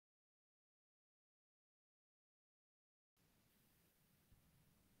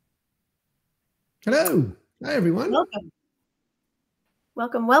Hello. Hi, everyone. Welcome.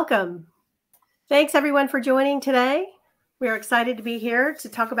 Welcome, welcome. Thanks, everyone, for joining today. We are excited to be here to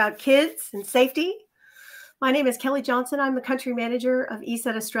talk about kids and safety. My name is Kelly Johnson. I'm the country manager of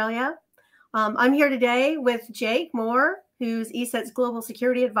ESET Australia. I'm here today with Jake Moore, who's ESET's global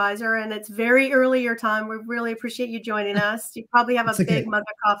security advisor, and it's very early your time. We really appreciate you joining us. You probably have a big mug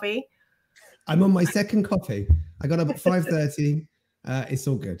of coffee. I'm on my second coffee. I got up at 5:30. It's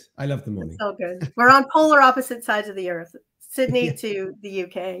all good. I love the morning. It's all good. We're on polar opposite sides of the earth, Sydney to the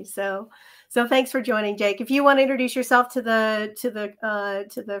UK. So thanks for joining, Jake. If you want to introduce yourself to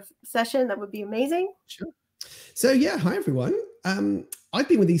the session, that would be amazing. Sure. So yeah, hi everyone. I've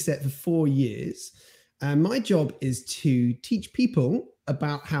been with ESET for 4 years. My job is to teach people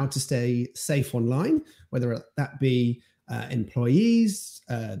about how to stay safe online, whether that be employees,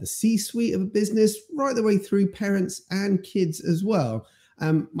 the C-suite of a business, right the way through parents and kids as well.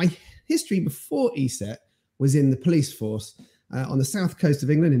 My history before ESET was in the police force on the south coast of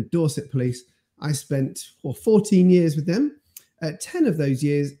England in Dorset Police. I spent 14 years with them. 10 of those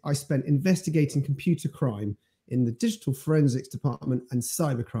years I spent investigating computer crime in the digital forensics department and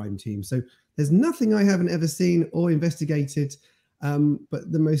cybercrime team. So there's nothing I haven't ever seen or investigated.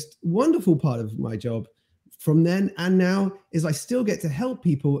 But the most wonderful part of my job from then and now is I still get to help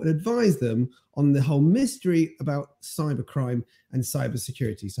people and advise them on the whole mystery about cybercrime and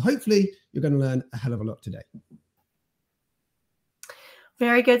cybersecurity. So hopefully you're going to learn a hell of a lot today.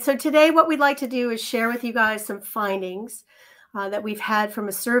 Very good. So today what we'd like to do is share with you guys some findings that we've had from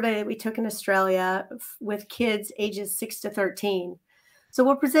a survey that we took in Australia with kids ages 6 to 13. So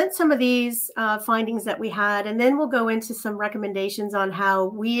we'll present some of these findings that we had, and then we'll go into some recommendations on how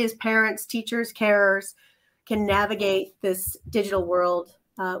we as parents, teachers, carers can navigate this digital world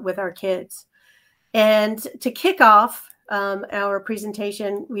with our kids. And to kick off our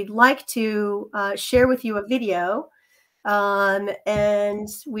presentation, we'd like to share with you a video, and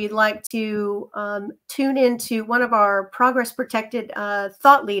we'd like to tune into one of our progress protected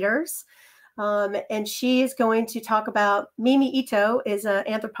thought leaders. And she is going to talk about, Mimi Ito is an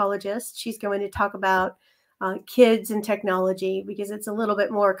anthropologist. She's going to talk about kids and technology because it's a little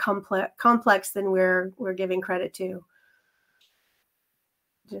bit more complex than we're giving credit to.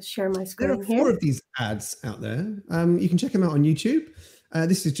 Just share my screen here. There are 4 of these ads out there. You can check them out on YouTube.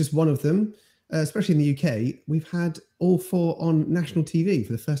 This is just one of them. Especially in the UK, we've had all 4 on national TV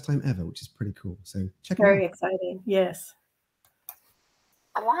for the first time ever, which is pretty cool. So check it out. Very exciting. Yes.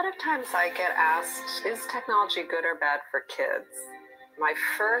 A lot of times I get asked, is technology good or bad for kids? My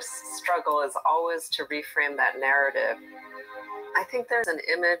first struggle is always to reframe that narrative. I think there's an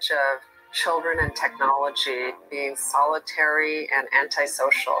image of children and technology being solitary and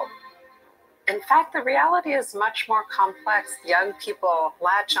antisocial. In fact, the reality is much more complex. Young people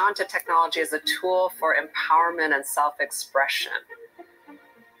latch onto technology as a tool for empowerment and self-expression.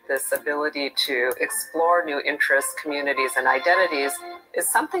 This ability to explore new interests, communities, and identities is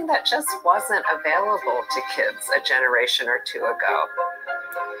something that just wasn't available to kids a generation or 2 ago.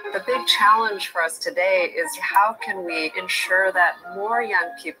 The big challenge for us today is how can we ensure that more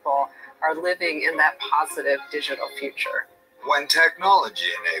young people are living in that positive digital future? When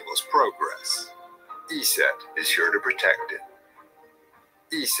technology enables progress, ESET is here to protect it.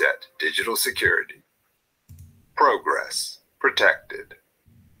 ESET Digital Security. Progress protected.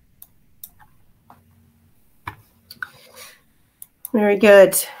 Very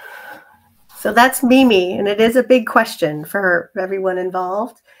good. So that's Mimi, and it is a big question for everyone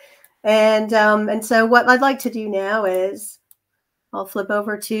involved. And so what I'd like to do now is I'll flip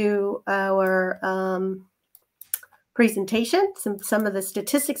over to our presentation, some of the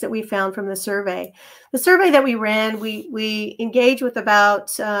statistics that we found from the survey. The survey that we ran, we engaged with about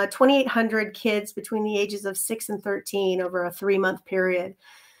 2,800 kids between the ages of 6 and 13 over a 3-month period.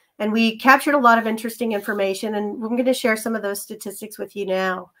 And we captured a lot of interesting information, and we're going to share some of those statistics with you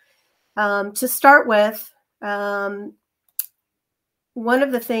now. To start with, one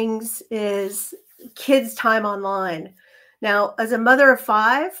of the things is kids' time online. Now, as a mother of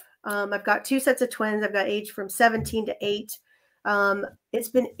 5, I've got 2 sets of twins. I've got age from 17 to 8. It's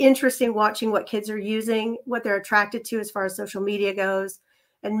been interesting watching what kids are using, what they're attracted to as far as social media goes.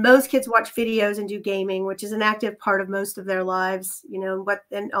 And most kids watch videos and do gaming, which is an active part of most of their lives, you know,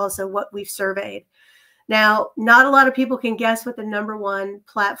 and also what we've surveyed. Now, not a lot of people can guess what the #1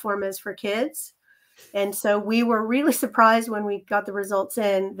 platform is for kids. And so we were really surprised when we got the results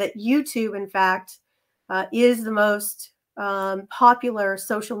in that YouTube, in fact, is the most popular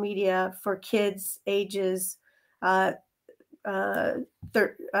social media for kids ages 6 to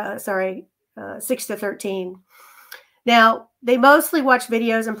 13. Now, they mostly watch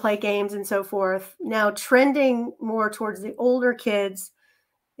videos and play games and so forth. Now, trending more towards the older kids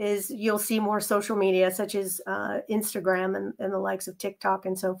is you'll see more social media such as Instagram and the likes of TikTok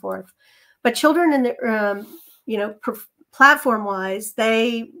and so forth. But children in the, platform wise,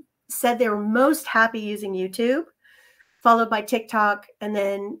 they said they were most happy using YouTube, followed by TikTok. And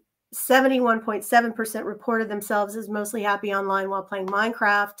then 71.7% reported themselves as mostly happy online while playing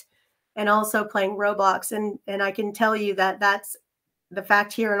Minecraft and also playing Roblox. And I can tell you that that's the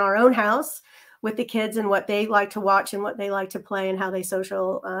fact here in our own house with the kids and what they like to watch and what they like to play and how they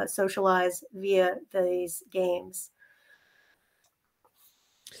socialize via these games.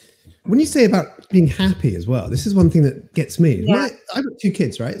 When you say about being happy as well, this is one thing that gets me. Yeah. I've got 2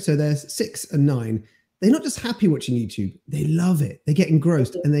 kids, right? So they're 6 and 9. They're not just happy watching YouTube. They love it. They get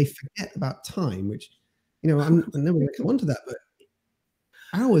engrossed and they forget about time, which, I'm never going to come on to that, but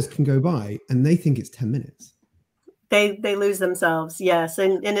hours can go by and they think it's 10 minutes. They lose themselves. Yes.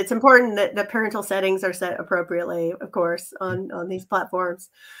 And it's important that the parental settings are set appropriately, of course, on these platforms.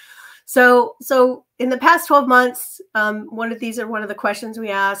 So in the past 12 months, one of the questions we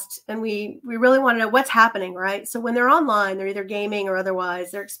asked, and we really want to know what's happening, right? So when they're online, they're either gaming or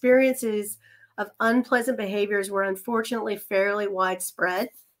otherwise, their experiences of unpleasant behaviors were unfortunately fairly widespread.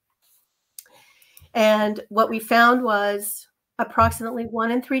 And what we found was approximately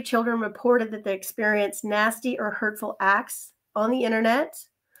 1 in 3 children reported that they experienced nasty or hurtful acts on the internet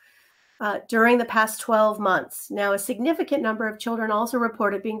during the past 12 months. Now, a significant number of children also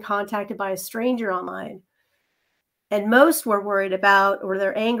reported being contacted by a stranger online. And most were worried about, or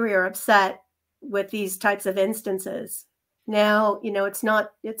they're angry or upset with these types of instances. Now, it's not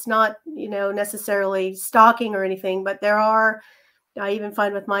necessarily stalking or anything, but I even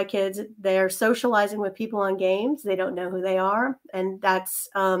find with my kids, they're socializing with people on games. They don't know who they are. And that's,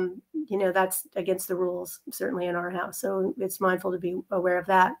 that's against the rules, certainly in our house. So it's mindful to be aware of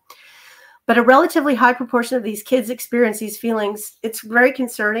that. But a relatively high proportion of these kids experience these feelings. It's very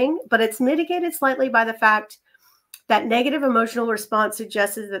concerning, but it's mitigated slightly by the fact that negative emotional response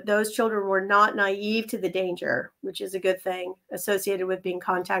suggests that those children were not naive to the danger, which is a good thing associated with being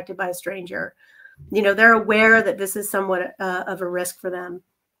contacted by a stranger. They're aware that this is somewhat of a risk for them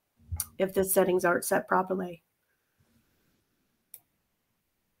if the settings aren't set properly.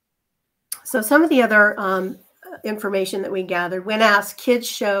 So some of the other information that we gathered, when asked, kids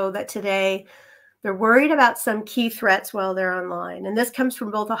show that today they're worried about some key threats while they're online. And this comes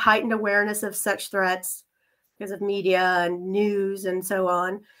from both a heightened awareness of such threats because of media and news and so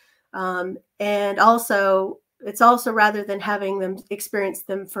on. And also, it's also rather than having them experience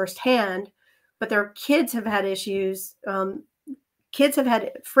them firsthand, but their kids have had issues. Kids have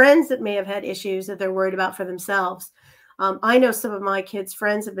had friends that may have had issues that they're worried about for themselves. I know some of my kids'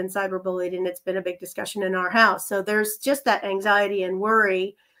 friends have been cyberbullied, and it's been a big discussion in our house. So there's just that anxiety and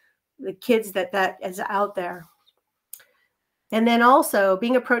worry, the kids that is out there. And then also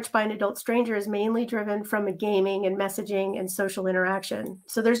being approached by an adult stranger is mainly driven from a gaming and messaging and social interaction.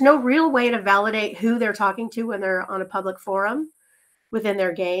 So there's no real way to validate who they're talking to when they're on a public forum within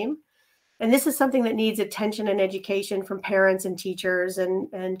their game. And this is something that needs attention and education from parents and teachers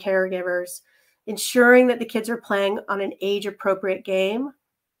and caregivers, ensuring that the kids are playing on an age-appropriate game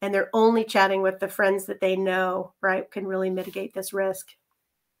and they're only chatting with the friends that they know, right, can really mitigate this risk.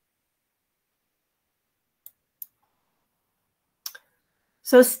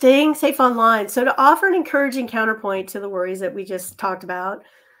 So staying safe online. So to offer an encouraging counterpoint to the worries that we just talked about,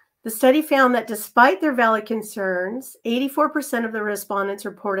 the study found that despite their valid concerns, 84% of the respondents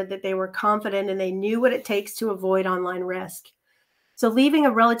reported that they were confident and they knew what it takes to avoid online risk. So leaving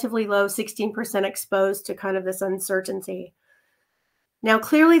a relatively low 16% exposed to kind of this uncertainty. Now,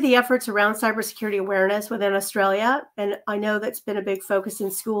 clearly the efforts around cybersecurity awareness within Australia, and I know that's been a big focus in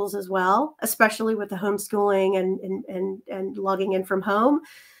schools as well, especially with the homeschooling and logging in from home,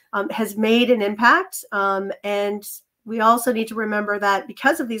 has made an impact. And we also need to remember that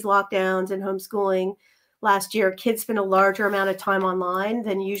because of these lockdowns and homeschooling last year, kids spent a larger amount of time online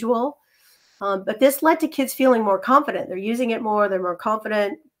than usual. But this led to kids feeling more confident. They're using it more, they're more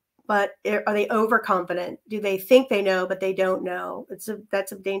confident, but are they overconfident? Do they think they know, but they don't know?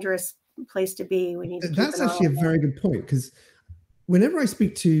 That's a dangerous place to be. We need to That's actually a very good point, because whenever I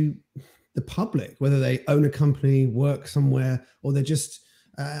speak to the public, whether they own a company, work somewhere, or they're just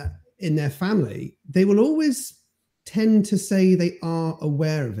in their family, they will always tend to say they are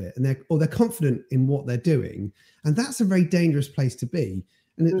aware of it and they're confident in what they're doing. And that's a very dangerous place to be.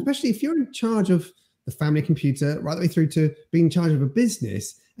 And especially if you're in charge of the family computer, right the way through to being in charge of a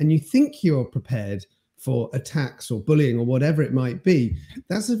business, and you think you're prepared for attacks or bullying or whatever it might be,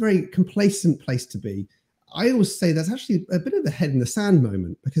 that's a very complacent place to be. I always say that's actually a bit of a head in the sand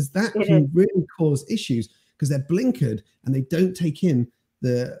moment, because that can really cause issues because they're blinkered and they don't take in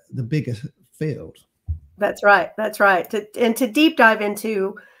the bigger field. That's right. That's right. To deep dive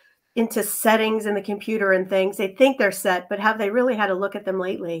into settings in the computer and things, they think they're set, but have they really had a look at them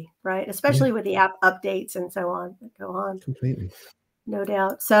lately, right? Especially with the app updates and so on that go on. Completely. No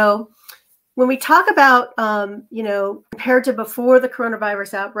doubt. So when we talk about, compared to before the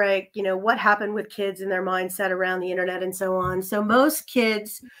coronavirus outbreak, what happened with kids and their mindset around the internet and so on. So most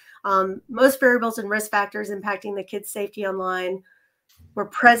kids, most variables and risk factors impacting the kids' safety online were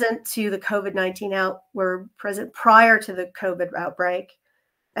present to the COVID-19 were present prior to the COVID outbreak.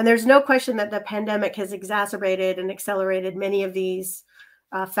 And there's no question that the pandemic has exacerbated and accelerated many of these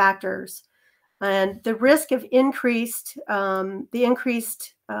factors. And the risk of increased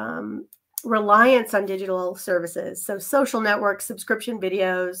reliance on digital services, so social networks, subscription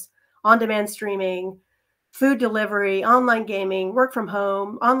videos, on-demand streaming, food delivery, online gaming, work from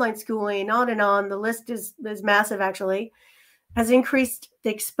home, online schooling, on and on. The list is massive, actually, has increased the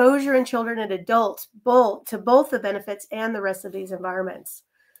exposure in children and adults to both the benefits and the rest of these environments.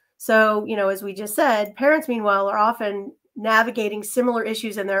 So, as we just said, parents, meanwhile, are often navigating similar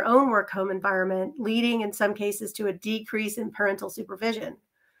issues in their own work home environment, leading in some cases to a decrease in parental supervision.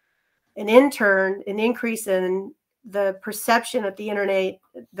 And in turn, an increase in the perception of the internet,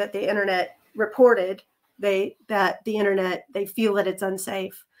 that the internet reported, they feel that it's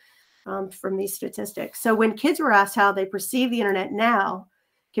unsafe from these statistics. So when kids were asked how they perceive the internet now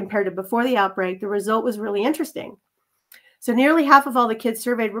compared to before the outbreak, the result was really interesting. So nearly half of all the kids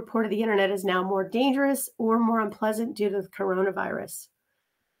surveyed reported the internet is now more dangerous or more unpleasant due to the coronavirus.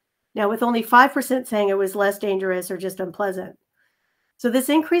 Now, with only 5% saying it was less dangerous or just unpleasant. So this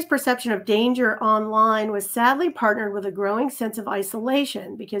increased perception of danger online was sadly partnered with a growing sense of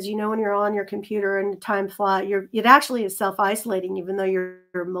isolation, because when you're on your computer and time flies, it actually is self-isolating, even though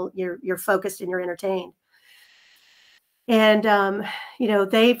you're focused and you're entertained. And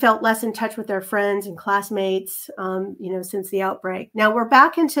they felt less in touch with their friends and classmates, since the outbreak. Now we're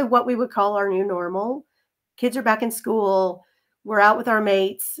back into what we would call our new normal. Kids are back in school. We're out with our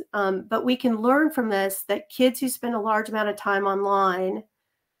mates, but we can learn from this that kids who spend a large amount of time online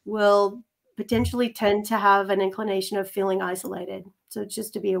will potentially tend to have an inclination of feeling isolated. So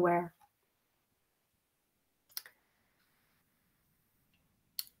just to be aware.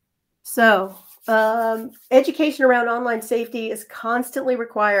 So education around online safety is constantly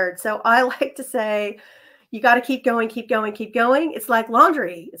required. So I like to say, you got to keep going, keep going, keep going. It's like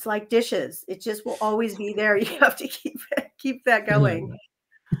laundry. It's like dishes. It just will always be there. You have to keep that going.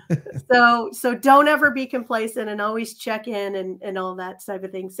 So don't ever be complacent, and always check in and all that type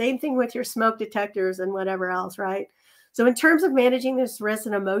of thing. Same thing with your smoke detectors and whatever else, right? So in terms of managing this risk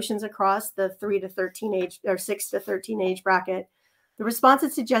and emotions across the 6 to 13 age bracket, the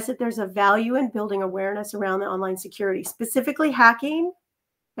responses suggest that there's a value in building awareness around the online security, specifically hacking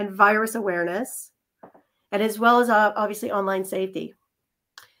and virus awareness, and as well as obviously online safety.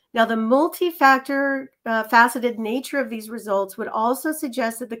 Now, the faceted nature of these results would also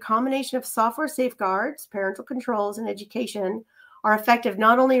suggest that the combination of software safeguards, parental controls, and education are effective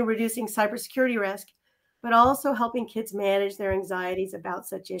not only in reducing cybersecurity risk, but also helping kids manage their anxieties about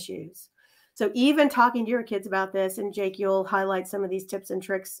such issues. So even talking to your kids about this, and Jake, you'll highlight some of these tips and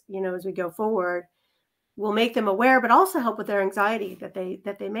tricks, as we go forward, will make them aware, but also help with their anxiety that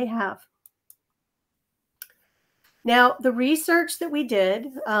they may have. Now, the research that we did,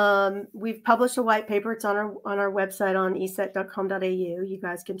 we've published a white paper. It's on our website on eset.com.au. You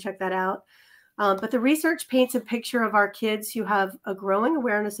guys can check that out. But the research paints a picture of our kids who have a growing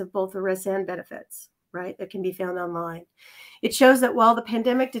awareness of both the risks and benefits, right, that can be found online. It shows that while the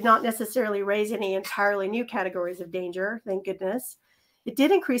pandemic did not necessarily raise any entirely new categories of danger, thank goodness, it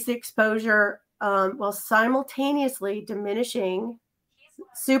did increase the exposure while simultaneously diminishing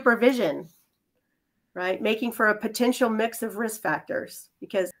supervision, right? Making for a potential mix of risk factors,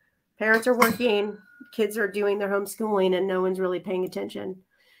 because parents are working, kids are doing their homeschooling, and no one's really paying attention.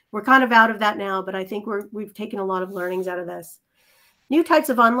 We're kind of out of that now, but I think we've taken a lot of learnings out of this. New types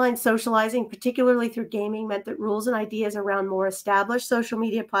of online socializing, particularly through gaming, meant that rules and ideas around more established social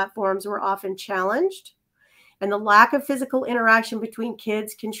media platforms were often challenged. And the lack of physical interaction between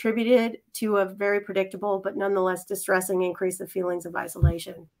kids contributed to a very predictable, but nonetheless distressing increase of feelings of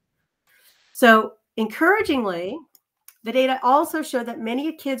isolation. So encouragingly, the data also showed that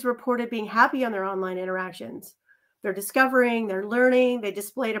many kids reported being happy on their online interactions. They're discovering, they're learning, they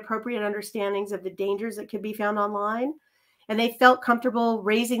displayed appropriate understandings of the dangers that could be found online, and they felt comfortable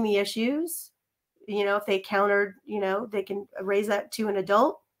raising the issues. If they countered, they can raise that to an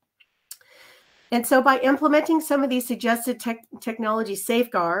adult. And so by implementing some of these suggested technology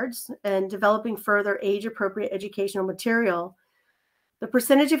safeguards and developing further age-appropriate educational material, the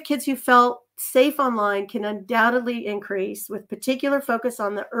percentage of kids who felt safe online can undoubtedly increase, with particular focus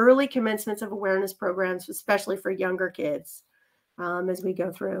on the early commencements of awareness programs, especially for younger kids, as we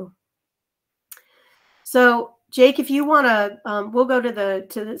go through. So, Jake, if you want to, we'll go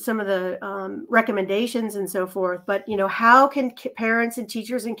to some of the recommendations and so forth. But how can parents and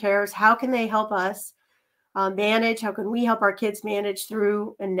teachers and carers, how can they help us manage? How can we help our kids manage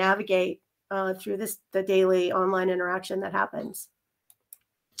through and navigate through the daily online interaction that happens?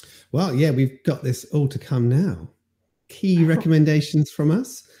 Well, yeah, we've got this all to come now. Key recommendations from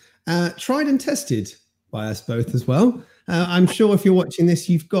us, tried and tested by us both as well. I'm sure if you're watching this,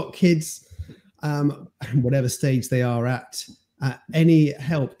 you've got kids, whatever stage they are at, any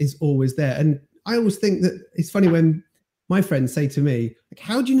help is always there. And I always think that it's funny when my friends say to me, like,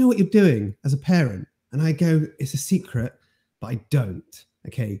 how do you know what you're doing as a parent? And I go, it's a secret, but I don't.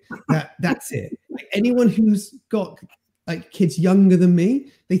 Okay, that's it. Like, anyone who's got like kids younger than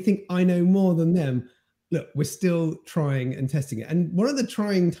me, they think I know more than them. Look, we're still trying and testing it. And one of the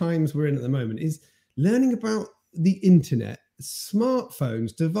trying times we're in at the moment is learning about the internet,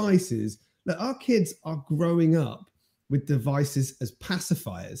 smartphones, devices. Look, our kids are growing up with devices as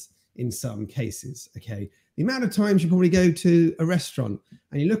pacifiers in some cases, okay? The amount of times you probably go to a restaurant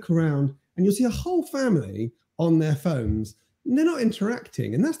and you look around and you'll see a whole family on their phones and they're not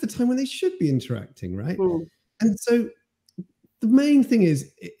interacting. And that's the time when they should be interacting, right? Mm. And so the main thing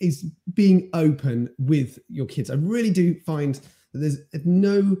is being open with your kids. I really do find that there's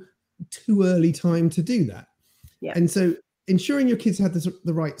no too early time to do that. Yeah. And so ensuring your kids have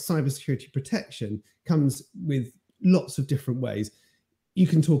the right cybersecurity protection comes with lots of different ways. You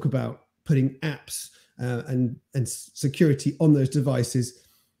can talk about putting apps and security on those devices,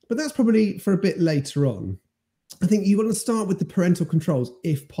 but that's probably for a bit later on. I think you want to start with the parental controls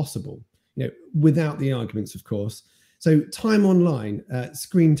if possible, without the arguments, of course. So time online,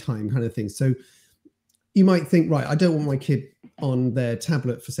 screen time kind of thing. So you might think, right, I don't want my kid on their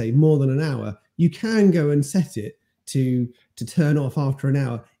tablet for, say, more than an hour. You can go and set it to turn off after an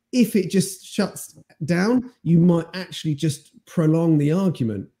hour. If it just shuts down, you might actually just prolong the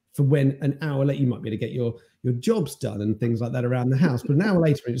argument for when an hour later you might be able to get your jobs done and things like that around the house. But an hour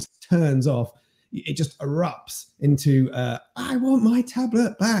later, it just turns off. It just erupts into, I want my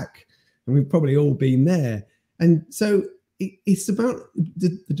tablet back. And we've probably all been there. And so it's about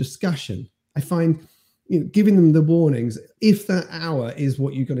the discussion. I find, giving them the warnings. If that hour is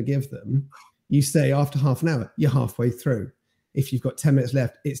what you're going to give them, you say after half an hour, you're halfway through. If you've got 10 minutes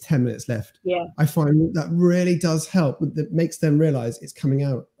left, it's 10 minutes left. Yeah. I find that really does help. That makes them realize it's coming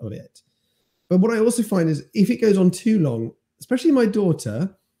out of it. But what I also find is if it goes on too long, especially my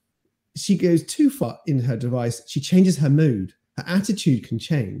daughter, she goes too far in her device, she changes her mood. Her attitude can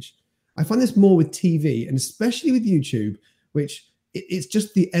change. I find this more with TV and especially with YouTube, which it's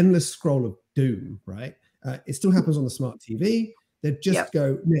just the endless scroll of doom, right? It still happens on the smart TV. They just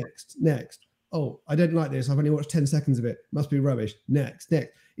go next. Oh, I don't like this. I've only watched 10 seconds of it. Must be rubbish. Next.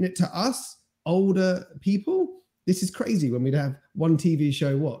 To us, older people, this is crazy when we'd have one TV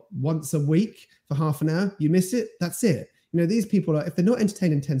show, once a week for half an hour. You miss it, that's it. These people are, if they're not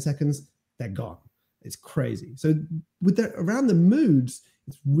entertained in 10 seconds, they're gone. It's crazy. So with that, around the moods,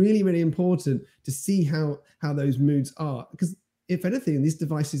 it's really, really important to see how those moods are. Because if anything, these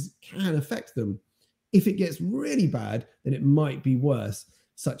devices can affect them. If it gets really bad, then it might be worse,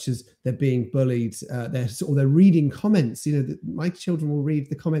 such as they're being bullied, they're reading comments. My children will read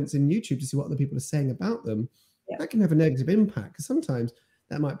the comments in YouTube to see what other people are saying about them. Yeah. That can have a negative impact because sometimes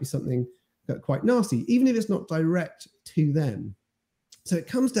that might be something quite nasty, even if it's not direct to them. So it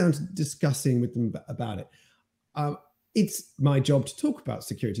comes down to discussing with them about it. It's my job to talk about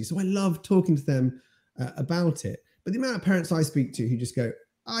security, so I love talking to them about it. But the amount of parents I speak to who just go,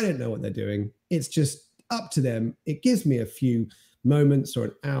 I don't know what they're doing. It's just up to them. It gives me a few moments or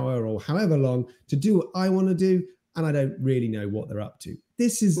an hour or however long to do what I want to do, and I don't really know what they're up to.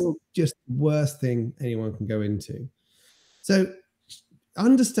 This is just the worst thing anyone can go into. So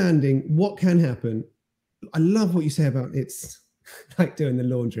understanding what can happen. I love what you say about it's like doing the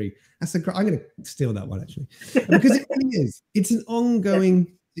laundry. I'm going to steal that one actually, because it really is. It's an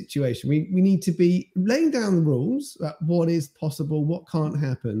ongoing situation. We need to be laying down the rules about what is possible, what can't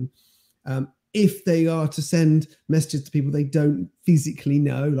happen. If they are to send messages to people they don't physically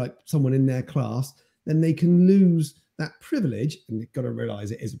know, like someone in their class, then they can lose that privilege, and they've got to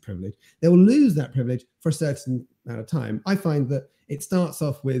realize it is a privilege. They will lose that privilege for a certain amount of time. I find that it starts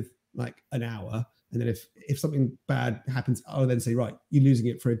off with like an hour, And then if something bad happens, I'll then say, right, you're losing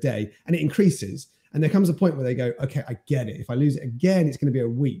it for a day, and it increases. And there comes a point where they go, okay, I get it. If I lose it again, it's going to be a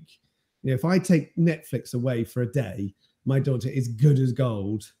week. If I take Netflix away for a day, my daughter is good as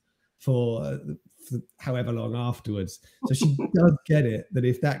gold for however long afterwards. So she does get it that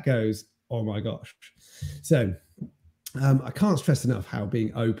if that goes, oh my gosh. So I can't stress enough how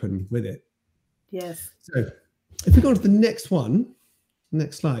being open with it. Yes. So if we go on to the next one,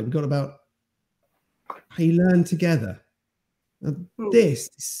 next slide, we've got about how you learn together. Now, this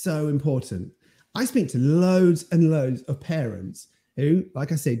is so important. I speak to loads and loads of parents who,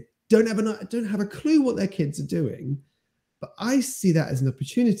 like I said, don't have a clue what their kids are doing, but I see that as an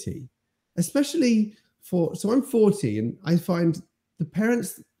opportunity, especially so I'm 40, and I find the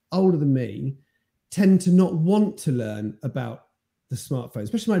parents older than me tend to not want to learn about the smartphone,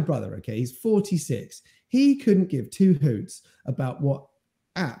 especially my brother. Okay, he's 46. He couldn't give two hoots about what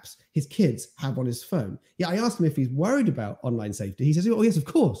apps his kids have on his phone. Yeah, I asked him if he's worried about online safety. He says, oh yes, of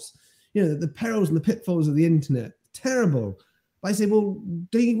course. The perils and the pitfalls of the internet, terrible. But I say, well,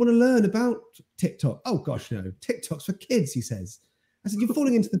 do you want to learn about TikTok? Oh gosh, no, TikTok's for kids, he says. I said, you're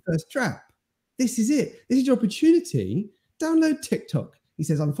falling into the first trap. This is it. This is your opportunity. Download TikTok. He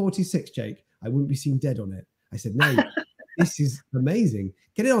says, I'm 46, Jake. I wouldn't be seen dead on it. I said, no, this is amazing.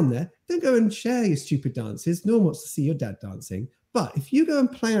 Get it on there. Don't go and share your stupid dances. No one wants to see your dad dancing. But if you go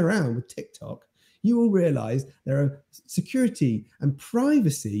and play around with TikTok, you will realize there are security and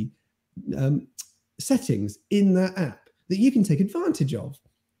privacy settings in that app that you can take advantage of.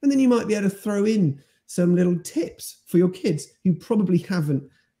 And then you might be able to throw in some little tips for your kids who probably haven't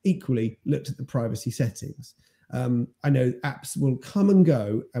equally looked at the privacy settings. I know apps will come and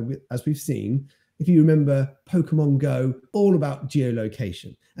go, as we've seen. If you remember Pokemon Go, all about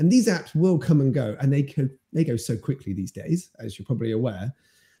geolocation. And these apps will come and go, and they go so quickly these days, as you're probably aware.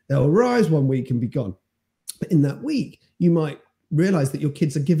 They'll rise one week and be gone. But in that week, you might realize that your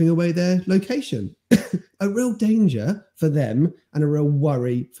kids are giving away their location. A real danger for them and a real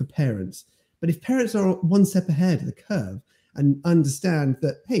worry for parents. But if parents are one step ahead of the curve and understand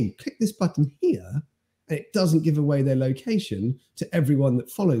that, hey, click this button here, and it doesn't give away their location to everyone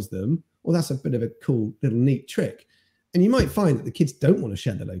that follows them, well, that's a bit of a cool little neat trick. And you might find that the kids don't want to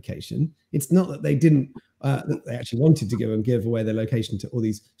share their location. It's not that they didn't, that they actually wanted to go and give away their location to all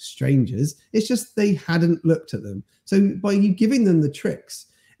these strangers. It's just they hadn't looked at them. So by you giving them the tricks,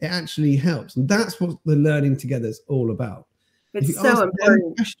 it actually helps. And that's what the learning together is all about. It's so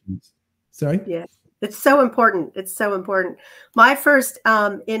important. Sorry? Yeah, it's so important. It's so important. My first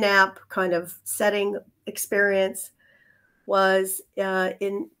in-app kind of setting experience was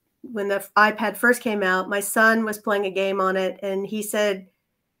when the iPad first came out. My son was playing a game on it, and he said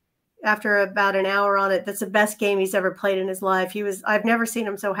after about an hour on it, that's the best game he's ever played in his life. I've never seen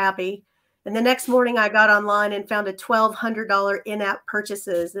him so happy. And the next morning I got online and found a $1,200 in-app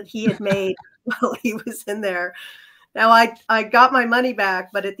purchases that he had made while he was in there. Now I got my money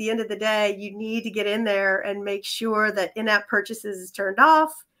back, but at the end of the day, you need to get in there and make sure that in-app purchases is turned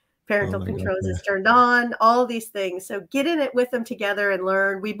off, parental controls is turned on, all these things. So get in it with them together and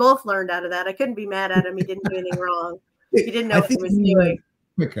learn. We both learned out of that. I couldn't be mad at him. He didn't do anything wrong. He didn't know what he was doing.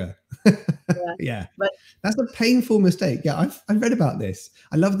 Quicker. Yeah. But that's a painful mistake. Yeah, I've read about this.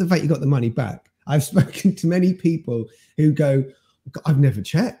 I love the fact you got the money back. I've spoken to many people who go, I've never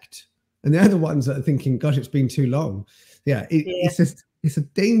checked. And they're the ones that are thinking, gosh, it's been too long. Yeah, it's a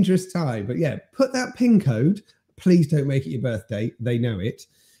dangerous time. But yeah, put that PIN code. Please don't make it your birthday. They know it.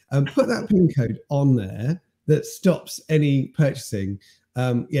 Put that PIN code on there that stops any purchasing.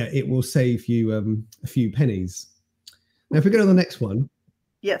 It will save you a few pennies. Now, if we go to the next one.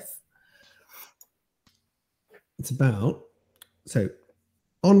 Yes. It's about, so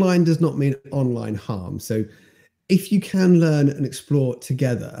online does not mean online harm. So if you can learn and explore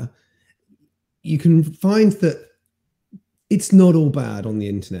together, you can find that it's not all bad on the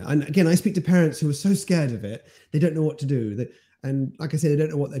internet. And again, I speak to parents who are so scared of it, they don't know what to do. And like I said, they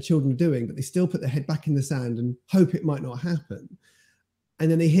don't know what their children are doing, but they still put their head back in the sand and hope it might not happen. And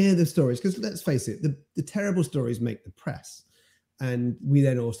then they hear the stories, because let's face it, the terrible stories make the press. And we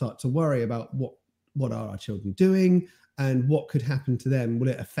then all start to worry about what are our children doing and what could happen to them? Will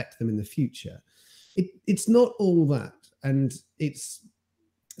it affect them in the future? It's not all that. And it's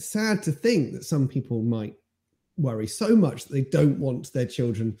sad to think that some people might worry so much that they don't want their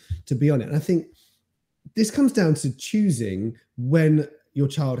children to be on it. And I think this comes down to choosing when your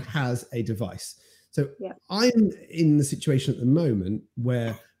child has a device. So I'm in the situation at the moment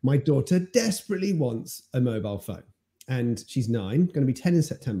where my daughter desperately wants a mobile phone, and she's 9, going to be 10 in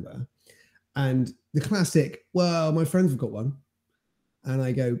September. And the classic, well, my friends have got one. And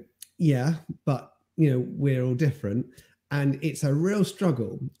I go, yeah, but we're all different, and it's a real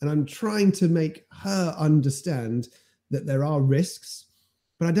struggle. And I'm trying to make her understand that there are risks,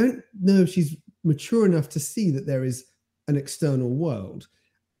 but I don't know if she's mature enough to see that there is an external world.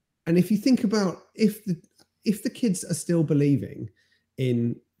 And if you think about if the kids are still believing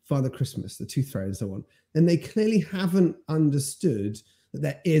in Father Christmas, the Tooth Fairy and so on, then they clearly haven't understood that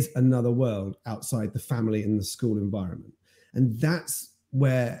there is another world outside the family and the school environment. And that's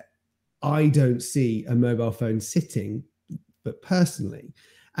where I don't see a mobile phone sitting, but personally.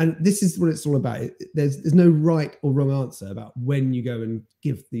 And this is what it's all about. There's no right or wrong answer about when you go and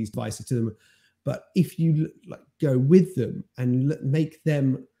give these devices to them. But if you go with them and make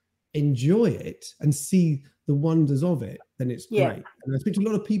them enjoy it and see the wonders of it, then it's great. And I speak to a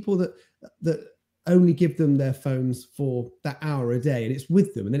lot of people that only give them their phones for that hour a day, and it's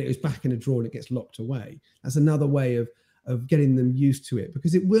with them, and then it goes back in a drawer and it gets locked away. That's another way of getting them used to it,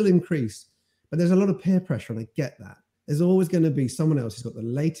 because it will increase. But there's a lot of peer pressure, and I get that. There's always going to be someone else who's got the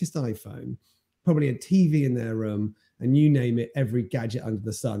latest iPhone, probably a TV in their room, and you name it, every gadget under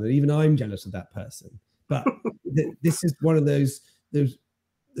the sun. And even I'm jealous of that person. But this is one of those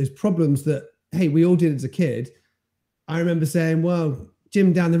problems that, hey, we all did as a kid. I remember saying, well,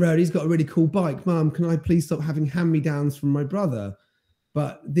 Jim down the road, he's got a really cool bike. Mum, can I please stop having hand-me-downs from my brother?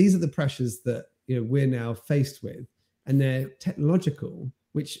 But these are the pressures that we're now faced with, and they're technological,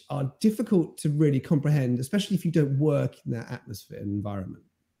 which are difficult to really comprehend, especially if you don't work in that atmosphere and environment.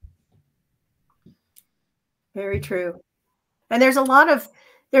 Very true. And there's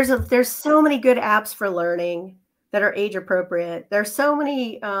there's so many good apps for learning that are age appropriate. There's so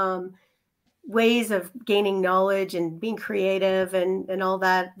many ways of gaining knowledge and being creative and all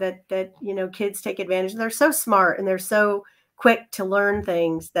that kids take advantage of. They're so smart and they're so quick to learn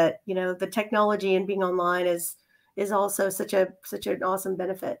things that the technology and being online is also such an awesome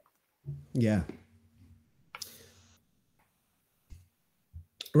benefit. Yeah.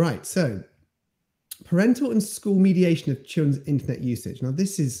 Right. So parental and school mediation of children's internet usage. Now,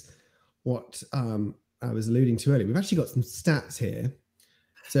 this is what I was alluding to earlier. We've actually got some stats here.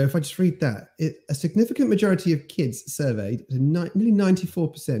 So if I just read that, a significant majority of kids surveyed, nearly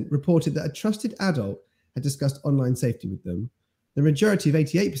 94%, reported that a trusted adult had discussed online safety with them. The majority of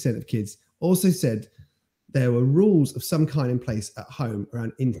 88% of kids also said there were rules of some kind in place at home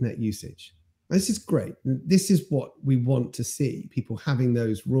around internet usage. Now, this is great. This is what we want to see, people having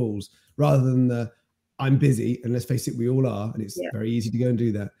those rules rather than the I'm busy, and let's face it, we all are, and it's very easy to go and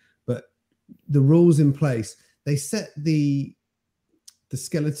do that. But the rules in place, they set the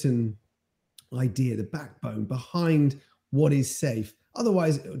skeleton idea, the backbone behind what is safe.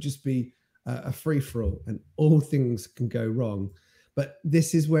 Otherwise, it'll just be a free-for-all and all things can go wrong. But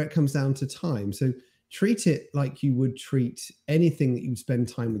this is where it comes down to time. So treat it like you would treat anything that you spend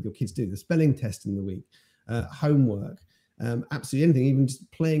time with your kids doing, the spelling test in the week, homework, absolutely anything, even just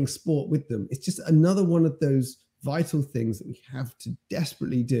playing sport with them. It's just another one of those vital things that we have to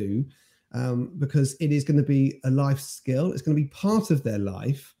desperately do, because it is going to be a life skill. It's going to be part of their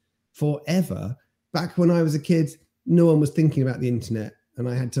life forever. Back when I was a kid, no one was thinking about the internet, and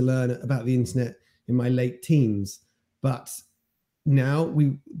I had to learn about the internet in my late teens. But now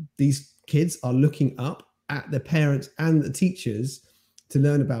these kids are looking up at their parents and the teachers to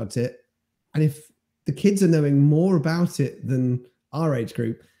learn about it. And if the kids are knowing more about it than our age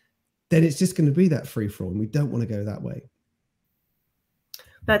group, then it's just going to be that free-for-all, and we don't want to go that way.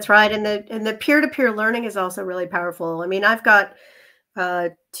 That's right. And the peer-to-peer learning is also really powerful. I mean, I've got 2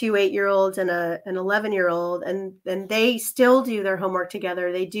 8-year-olds and an 11-year-old, and they still do their homework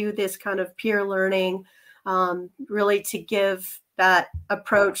together. They do this kind of peer learning, really to give that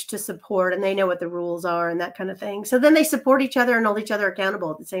approach to support, and they know what the rules are and that kind of thing. So then they support each other and hold each other accountable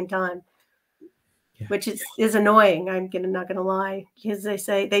at the same time, which is annoying. I'm not going to lie, because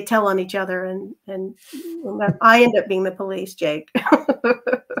they tell on each other, and I end up being the police, Jake.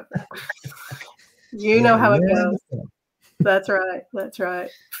 You know how it goes. That's right. That's right.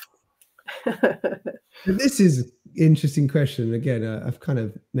 This is an interesting question. Again, I've kind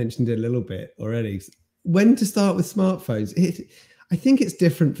of mentioned it a little bit already. When to start with smartphones? I think it's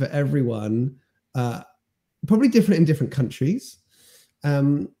different for everyone, probably different in different countries.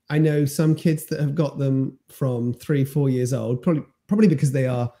 I know some kids that have got them from 3-4 years old, probably because they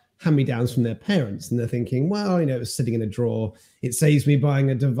are hand-me-downs from their parents, and they're thinking, well, it was sitting in a drawer. It saves me buying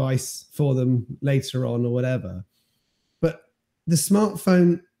a device for them later on or whatever. But the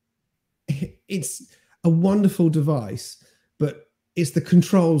smartphone, it's a wonderful device, but it's the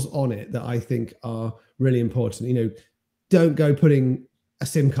controls on it that I think are really important. Don't go putting a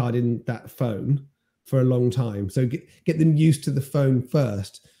SIM card in that phone for a long time. So get them used to the phone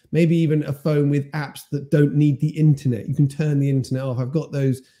first, maybe even a phone with apps that don't need the internet. You can turn the internet off. I've got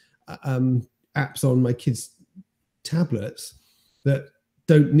those apps on my kids' tablets that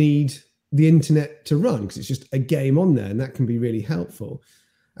don't need the internet to run because it's just a game on there, and that can be really helpful.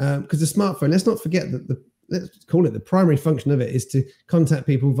 Because the smartphone, let's not forget that let's call it the primary function of it is to contact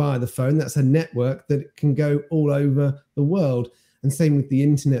people via the phone. That's a network that can go all over the world, and same with the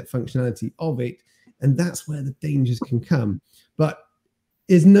internet functionality of it. And that's where the dangers can come. But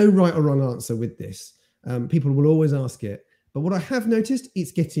there's no right or wrong answer with this. People will always ask it. But what I have noticed,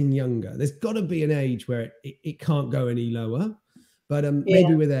 it's getting younger. There's got to be an age where it can't go any lower. But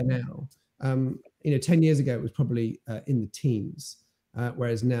maybe we're there now. 10 years ago, it was probably in the teens.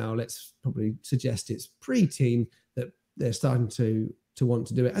 Whereas now, let's probably suggest it's pre-teen that they're starting to want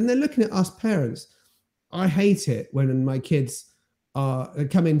to do it. And they're looking at us parents. I hate it when my kids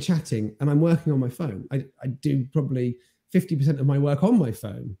come in chatting and I'm working on my phone. I do probably 50% of my work on my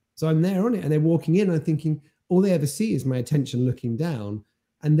phone. So I'm there on it and they're walking in and I'm thinking, all they ever see is my attention looking down.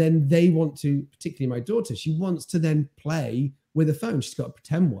 And then they want to, particularly my daughter, she wants to then play with a phone. She's got a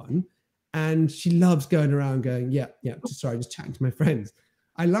pretend one. And she loves going around going, just chatting to my friends.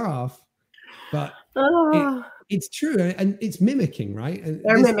 I laugh, but it's true. And it's mimicking, right? And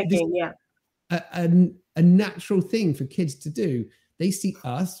they're mimicking, a natural thing for kids to do. They see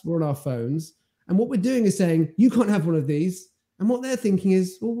us, we're on our phones. And what we're doing is saying, you can't have one of these. And what they're thinking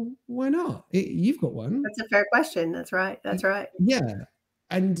is, well, why not? You've got one. That's a fair question. That's right. Yeah.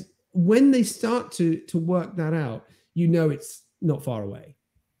 And when they start to work that out, it's not far away.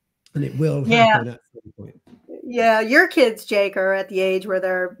 And it will happen at some point. Yeah, your kids, Jake, are at the age where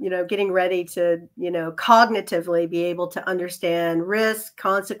they're, getting ready to, cognitively be able to understand risk,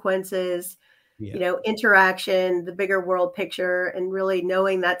 consequences, interaction, the bigger world picture, and really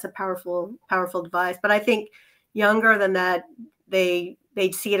knowing that's a powerful, powerful device. But I think younger than that, they'd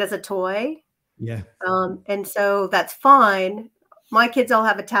see it as a toy. Yeah. And so that's fine. My kids all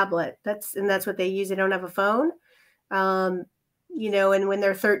have a tablet. That's what they use. They don't have a phone. And when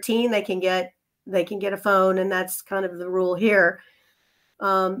they're 13, they can get a phone, and that's kind of the rule here.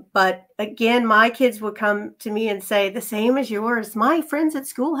 But again, my kids would come to me and say, the same as yours. My friends at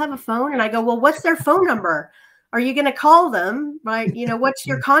school have a phone. And I go, well, what's their phone number? Are you going to call them? Right. What's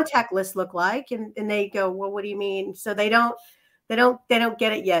your contact list look like? And they go, well, what do you mean? So they don't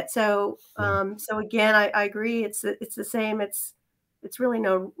get it yet. So, so again, I agree. It's the same. It's really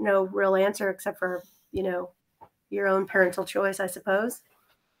no real answer except for, your own parental choice, I suppose.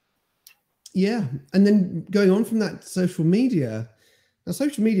 Yeah. And then going on from that, social media,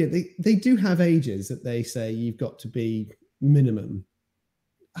 they do have ages that they say you've got to be minimum.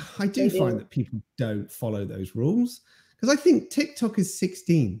 I do find that people don't follow those rules because I think TikTok is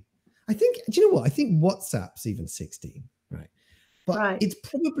 16. Do you know what? I think WhatsApp's even 16, right? But it's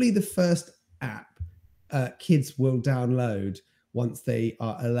probably the first app kids will download once they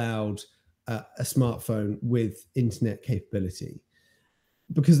are allowed a smartphone with internet capability,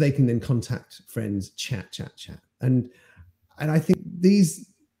 because they can then contact friends, chat. And I think these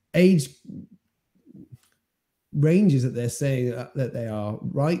age ranges that they're saying that they are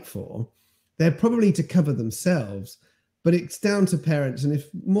right for, they're probably to cover themselves, but it's down to parents. And if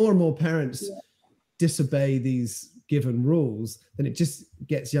more and more parents disobey these given rules, then it just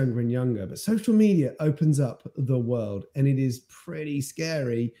gets younger and younger. But social media opens up the world, and it is pretty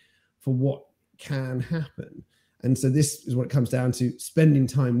scary for what can happen. And so this is what it comes down to: spending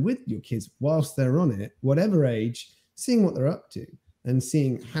time with your kids whilst they're on it, whatever age, seeing what they're up to and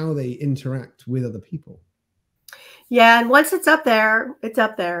seeing how they interact with other people. Yeah. And once it's up there, it's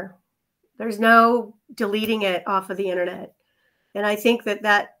up there. There's no deleting it off of the internet. And I think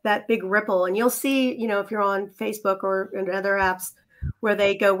that big ripple, and you'll see, if you're on Facebook or in other apps where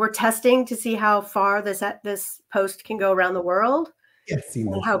they go, we're testing to see how far this post can go around the world. Yes,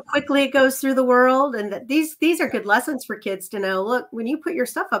 and how quickly it goes through the world. And that these are good lessons for kids to know. Look, when you put your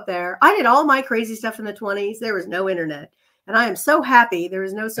stuff up there, I did all my crazy stuff in the 20s. There was no internet. And I am so happy there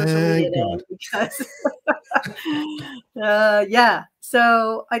was no social media then, because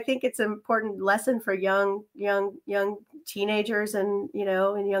So I think it's an important lesson for young teenagers and,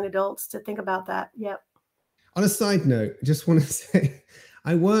 and young adults to think about that. Yep. On a side note, I just want to say,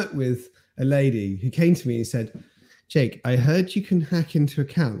 I worked with a lady who came to me and said, Jake, I heard you can hack into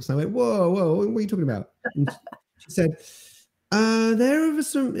accounts. And I went, whoa, what are you talking about? And she said, there are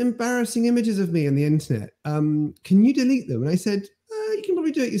some embarrassing images of me on the internet. Can you delete them? And I said, you can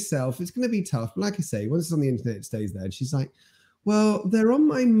probably do it yourself. It's going to be tough. But like I say, once it's on the internet, it stays there. And she's like, well, they're on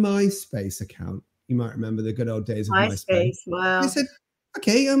my MySpace account. You might remember the good old days of MySpace. Wow. I said,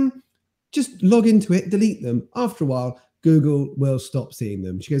 okay, just log into it, delete them. After a while, Google will stop seeing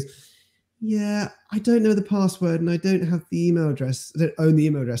them. She goes, yeah, I don't know the password and I don't have the email address. I don't own the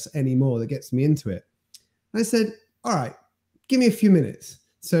email address anymore that gets me into it. I said, all right, give me a few minutes.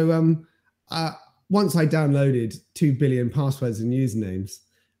 So once I downloaded 2 billion passwords and usernames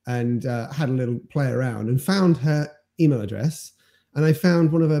and had a little play around and found her email address, and I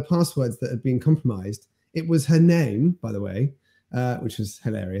found one of her passwords that had been compromised. It was her name, by the way, which was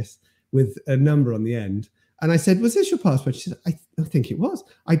hilarious, with a number on the end. And I said, was this your password? She said, I think it was.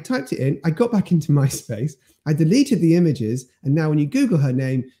 I typed it in. I got back into MySpace. I deleted the images. And now when you Google her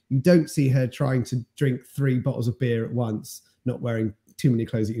name, you don't see her trying to drink 3 bottles of beer at once, not wearing too many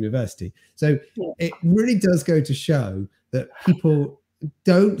clothes at university. So it really does go to show that people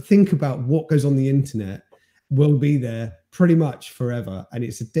don't think about what goes on the internet will be there pretty much forever. And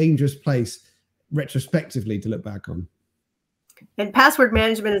it's a dangerous place retrospectively to look back on. And password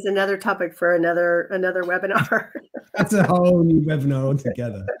management is another topic for another webinar. That's a whole new webinar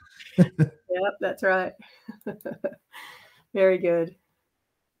altogether. Yep, that's right. Very good.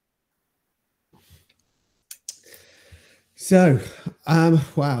 So,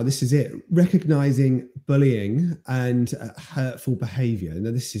 wow, this is it. Recognizing bullying and hurtful behavior. Now,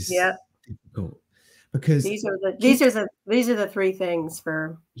 this is difficult because these are the 3 things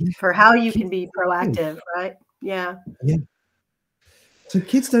for how you can be proactive, right? Yeah. Yeah. So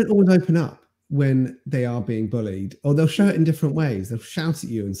kids don't always open up when they are being bullied, or they'll show it in different ways. They'll shout at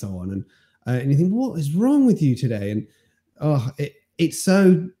you and so on, and you think, what is wrong with you today? And it's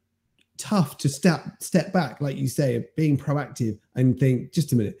so tough to step back, like you say, of being proactive and think,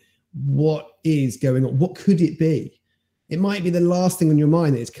 just a minute, what is going on? What could it be? It might be the last thing on your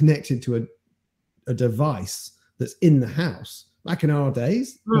mind that is connected to a device that's in the house. Back in our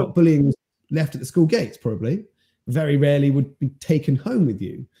days, bullying was left at the school gates, probably. Very rarely would be taken home with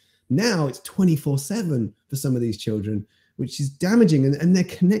you. Now it's 24/7 for some of these children, which is damaging, and they're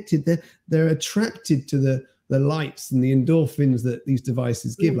connected. They're attracted to the lights and the endorphins that these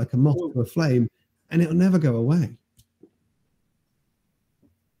devices give, like a moth to a flame, and it'll never go away.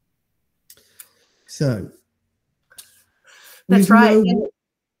 So that's right.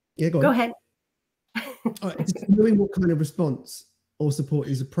 Go ahead. Just knowing what kind of response or support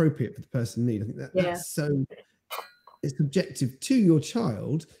is appropriate for the person in need. I think that's so. It's subjective to your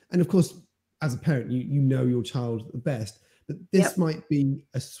child, and of course, as a parent, you know your child the best. But this might be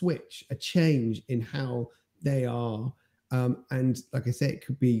a switch, a change in how they are, and like I say, it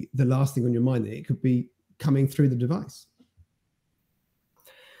could be the last thing on your mind. It could be coming through the device.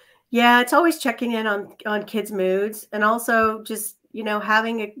 Yeah, it's always checking in on kids' moods, and also just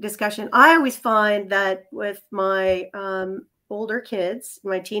having a discussion. I always find that with my older kids,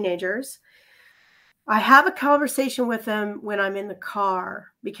 my teenagers, I have a conversation with them when I'm in the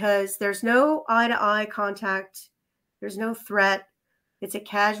car, because there's no eye-to-eye contact. There's no threat. It's a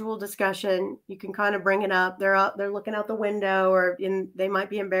casual discussion. You can kind of bring it up. They're looking out the window, or they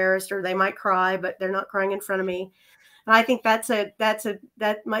might be embarrassed, or they might cry, but they're not crying in front of me. And I think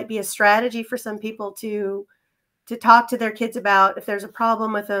that might be a strategy for some people to talk to their kids about if there's a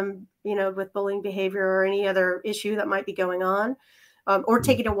problem with them, with bullying behavior or any other issue that might be going on. Or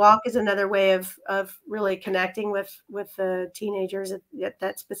taking a walk is another way of really connecting with the teenagers at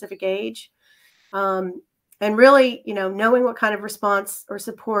that specific age. And really, knowing what kind of response or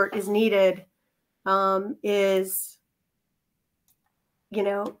support is needed is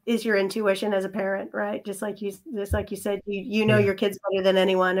your intuition as a parent, right? Just like you said, you know your kids better than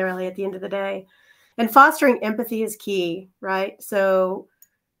anyone, really, at the end of the day. And fostering empathy is key, right? So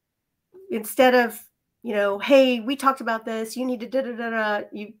instead of hey, we talked about this, you need to da-da-da-da.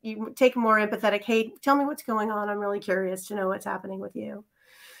 You take a more empathetic, hey, tell me what's going on. I'm really curious to know what's happening with you.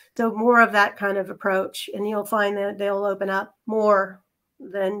 So more of that kind of approach, and you'll find that they'll open up more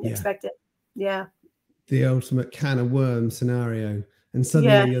than expected. Yeah. The ultimate can of worms scenario. And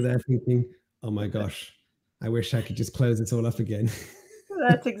suddenly you're there thinking, oh my gosh, I wish I could just close this all up again.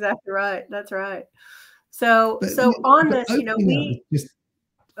 That's exactly right. That's right. So on this,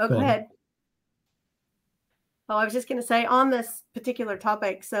 go ahead. Oh, I was just going to say on this particular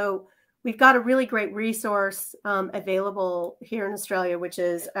topic, so we've got a really great resource available here in Australia, which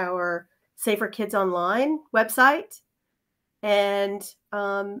is our Safer Kids Online website. And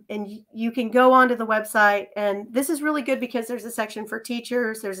you can go onto the website, and this is really good because there's a section for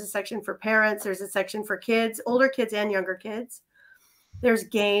teachers, there's a section for parents, there's a section for kids, older kids and younger kids. There's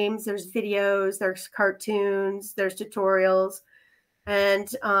games, there's videos, there's cartoons, there's tutorials,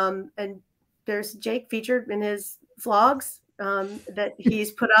 and there's Jake featured in his vlogs that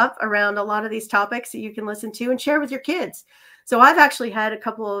he's put up around a lot of these topics that you can listen to and share with your kids. So I've actually had a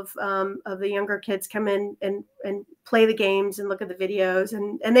couple of the younger kids come in and play the games and look at the videos,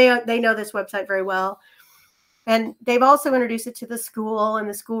 and they know this website very well. And they've also introduced it to the school, and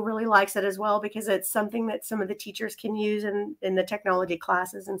the school really likes it as well, because it's something that some of the teachers can use in the technology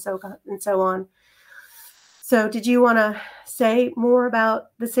classes and so on. So did you want to say more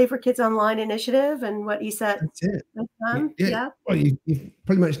about the Safer Kids Online initiative and what ESET That's it. has done? Yeah. Well, you've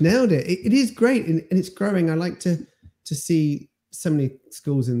pretty much nailed it. It is great, and it's growing. I like to see so many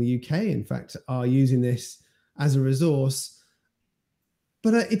schools in the UK, in fact, are using this as a resource.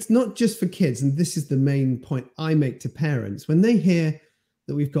 But it's not just for kids, and this is the main point I make to parents. When they hear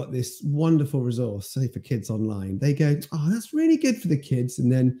that we've got this wonderful resource, Safer Kids Online, they go, oh, that's really good for the kids.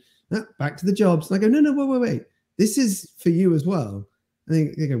 And then back to the jobs. And I go, no, wait. This is for you as well.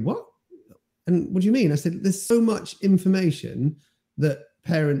 And they go, what? And what do you mean? I said, there's so much information that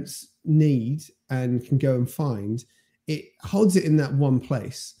parents need and can go and find. It holds it in that one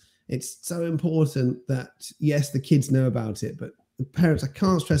place. It's so important that, yes, the kids know about it, but the parents, I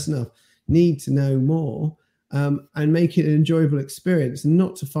can't stress enough, need to know more and make it an enjoyable experience and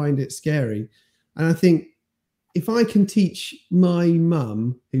not to find it scary. And I think if I can teach my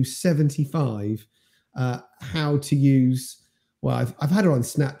mum, who's 75, how to use, well, I've had her on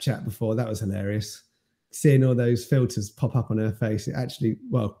Snapchat before. That was hilarious. Seeing all those filters pop up on her face. It actually,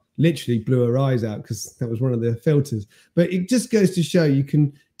 well, literally blew her eyes out because that was one of the filters. But it just goes to show you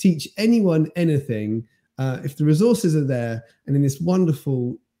can teach anyone anything. If the resources are there and in this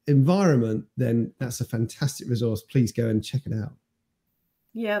wonderful environment, then that's a fantastic resource. Please go and check it out.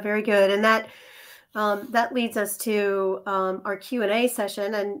 Yeah, very good. And that leads us to our Q&A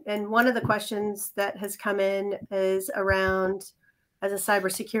session. And one of the questions that has come in is around, as a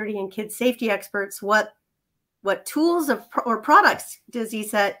cybersecurity and kids safety experts, what tools or products does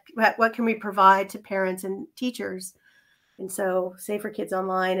ESET, what can we provide to parents and teachers? And so Safer Kids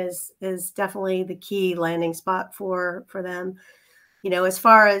Online is definitely the key landing spot for them. As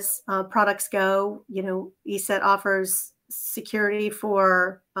far as products go, ESET offers security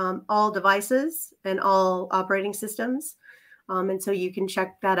for all devices and all operating systems. And so you can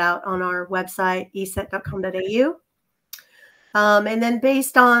check that out on our website, eset.com.au. And then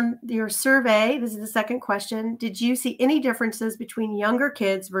based on your survey, this is the second question, did you see any differences between younger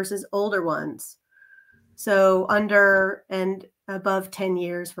kids versus older ones? So under and above 10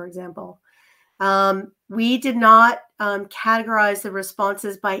 years, for example. We did not categorize the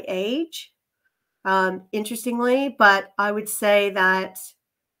responses by age, interestingly, but I would say that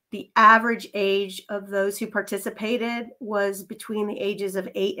the average age of those who participated was between the ages of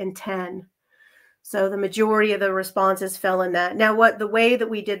 8 and 10. So the majority of the responses fell in that. Now, the way that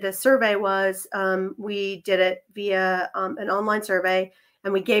we did this survey was we did it via an online survey,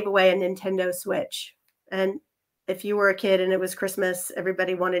 and we gave away a Nintendo Switch. And if you were a kid and it was Christmas,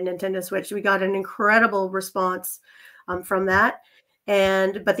 everybody wanted Nintendo Switch. We got an incredible response from that.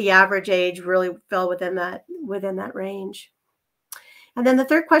 But the average age really fell within that range. And then the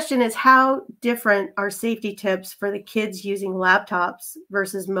third question is, how different are safety tips for the kids using laptops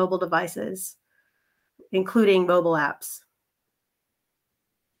versus mobile devices, including mobile apps?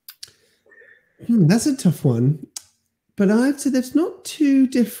 That's a tough one. But I'd say that's not too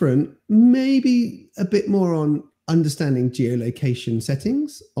different. Maybe a bit more on understanding geolocation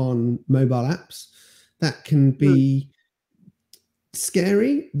settings on mobile apps. That can be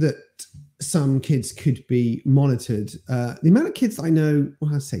scary, that some kids could be monitored. The amount of kids I know,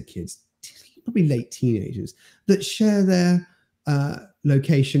 well, I say kids, probably late teenagers, that share their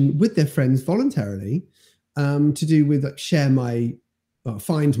location with their friends voluntarily to do with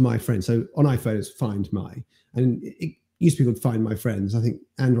Find My Friend. So on iPhone, it's Find My. And it used to be called Find My Friends. I think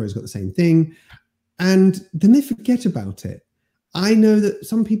Android's got the same thing. And then they forget about it. I know that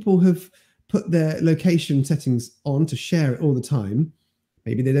some people have put their location settings on to share it all the time.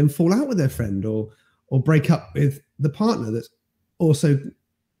 Maybe they then fall out with their friend or break up with the partner that's also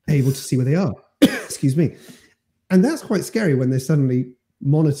able to see where they are. Excuse me. And that's quite scary when they're suddenly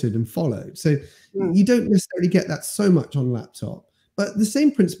monitored and followed. So you don't necessarily get that so much on laptop, but the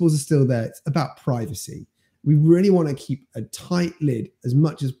same principles are still there. It's about privacy. We really want to keep a tight lid as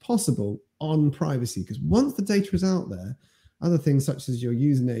much as possible on privacy, because once the data is out there, other things such as your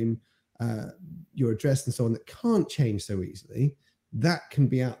username, your address and so on that can't change so easily, that can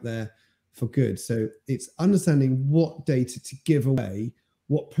be out there for good. So it's understanding what data to give away,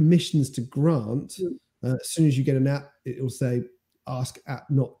 what permissions to grant. As soon as you get an app, it will say, ask app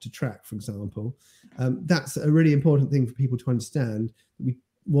not to track, for example. That's a really important thing for people to understand. We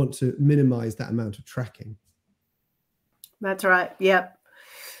want to minimize that amount of tracking. That's right. Yep.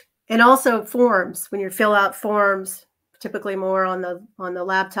 And also forms, when you fill out forms typically more on the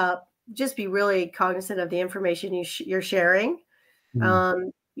laptop, just be really cognizant of the information you're sharing. I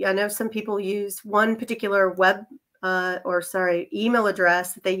know some people use one particular email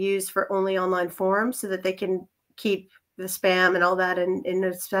address that they use for only online forums so that they can keep the spam and all that in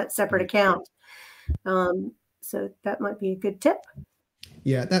a separate account. So that might be a good tip.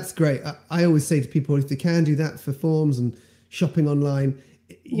 Yeah, that's great. I always say to people, if they can do that for forms and shopping online,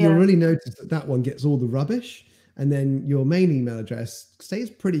 you'll really notice that one gets all the rubbish. And then your main email address stays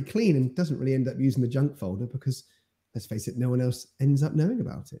pretty clean and doesn't really end up using the junk folder because, let's face it, no one else ends up knowing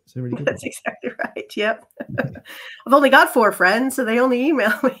about it. So really good. That's exactly right. Yep. I've only got 4 friends, so they only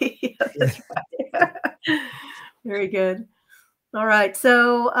email me. That's right. Very good. All right.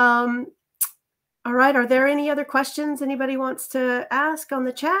 So, all right. Are there any other questions anybody wants to ask on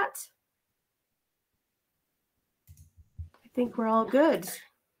the chat? I think we're all good.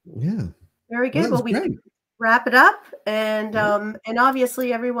 Yeah. Very good. Well, we can wrap it up. And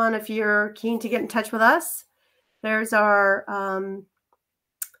obviously, everyone, if you're keen to get in touch with us, there's our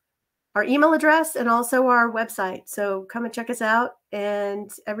email address and also our website. So come and check us out, and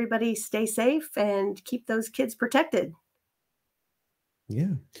everybody stay safe and keep those kids protected.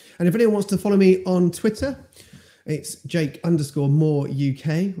 Yeah. And if anyone wants to follow me on Twitter, it's Jake_more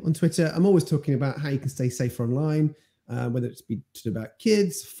UK on Twitter. I'm always talking about how you can stay safer online, whether it's be about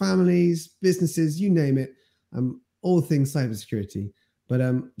kids, families, businesses, you name it, all things cybersecurity. But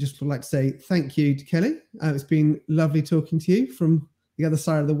just would like to say thank you to Kelly. It's been lovely talking to you from the other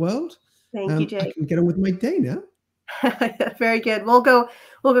side of the world. Thank you, Jake. I can get on with my day now. Very good. We'll go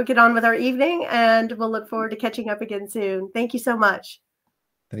get on with our evening, and we'll look forward to catching up again soon. Thank you so much.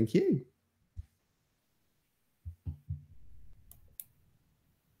 Thank you.